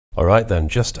Alright then,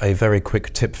 just a very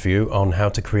quick tip for you on how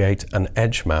to create an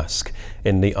edge mask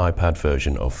in the iPad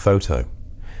version of Photo.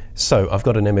 So I've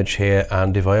got an image here,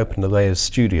 and if I open the Layers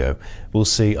Studio, we'll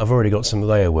see I've already got some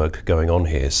layer work going on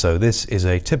here. So this is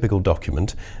a typical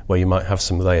document where you might have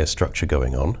some layer structure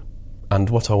going on. And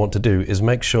what I want to do is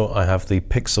make sure I have the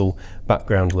pixel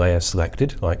background layer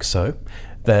selected, like so.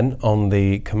 Then on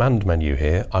the command menu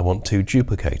here, I want to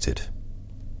duplicate it.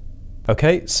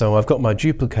 Okay, so I've got my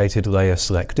duplicated layer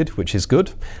selected, which is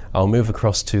good. I'll move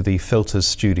across to the Filters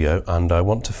Studio, and I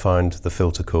want to find the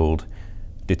filter called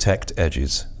Detect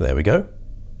Edges. There we go.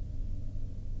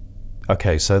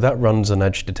 Okay, so that runs an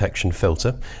edge detection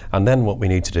filter, and then what we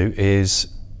need to do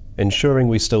is, ensuring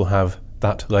we still have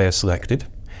that layer selected,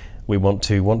 we want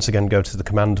to once again go to the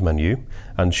command menu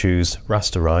and choose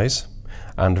Rasterize,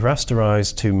 and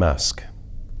Rasterize to Mask.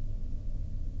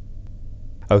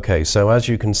 Okay, so as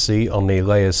you can see on the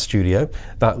Layers Studio,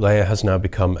 that layer has now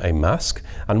become a mask,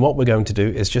 and what we're going to do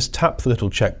is just tap the little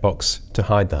checkbox to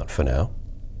hide that for now.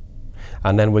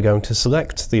 And then we're going to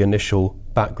select the initial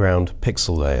background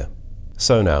pixel layer.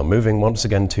 So now, moving once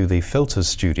again to the Filters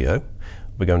Studio,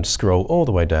 we're going to scroll all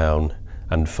the way down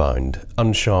and find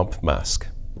Unsharp Mask.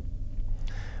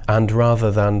 And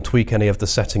rather than tweak any of the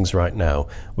settings right now,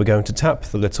 we're going to tap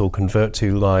the little Convert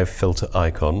to Live filter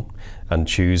icon and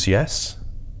choose Yes,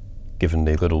 given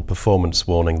the little performance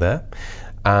warning there.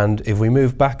 And if we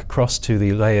move back across to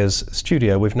the Layers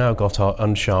Studio, we've now got our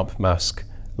Unsharp Mask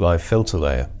live filter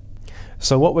layer.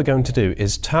 So what we're going to do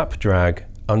is tap drag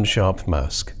Unsharp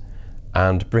Mask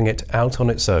and bring it out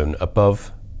on its own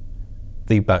above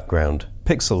the background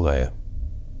pixel layer.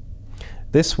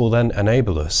 This will then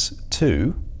enable us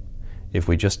to, if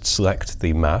we just select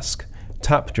the mask,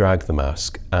 tap drag the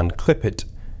mask and clip it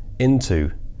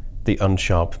into the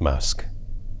Unsharp Mask,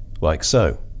 like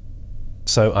so.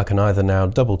 So I can either now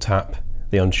double tap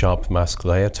the Unsharp Mask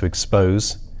layer to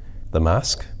expose the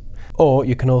mask, or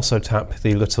you can also tap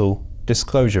the little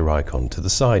disclosure icon to the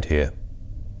side here.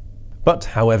 But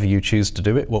however you choose to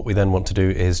do it, what we then want to do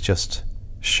is just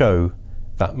show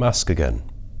that mask again.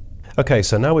 Okay,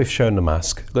 so now we've shown the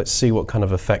mask, let's see what kind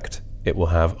of effect it will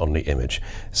have on the image.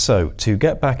 So to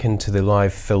get back into the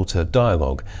Live Filter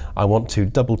dialog, I want to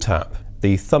double tap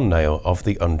the thumbnail of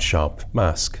the Unsharp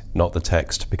Mask, not the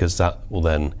text, because that will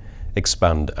then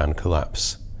expand and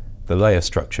collapse the layer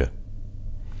structure.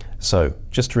 So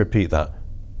just to repeat that,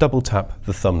 double tap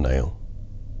the thumbnail.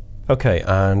 Okay,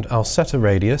 and I'll set a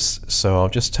radius, so I'll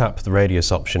just tap the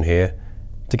radius option here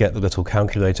to get the little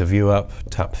calculator view up,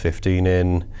 tap 15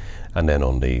 in, and then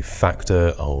on the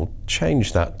factor I'll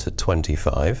change that to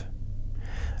 25.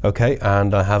 Okay,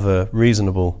 and I have a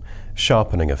reasonable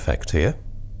sharpening effect here.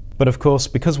 But of course,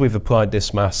 because we've applied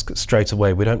this mask straight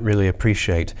away, we don't really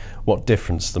appreciate what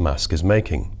difference the mask is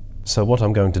making. So what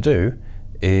I'm going to do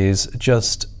is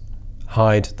just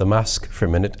hide the mask for a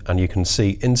minute, and you can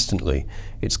see instantly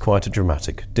it's quite a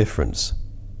dramatic difference.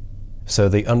 So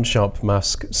the Unsharp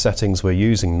Mask settings we're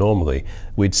using normally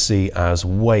we'd see as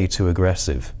way too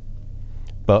aggressive.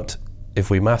 But if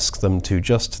we mask them to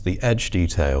just the edge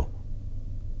detail,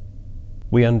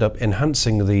 we end up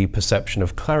enhancing the perception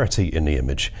of clarity in the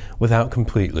image without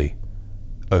completely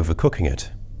overcooking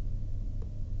it.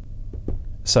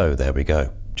 So there we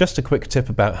go. Just a quick tip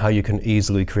about how you can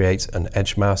easily create an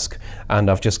edge mask, and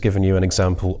I've just given you an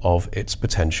example of its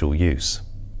potential use.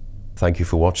 Thank you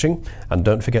for watching, and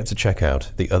don't forget to check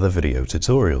out the other video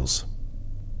tutorials.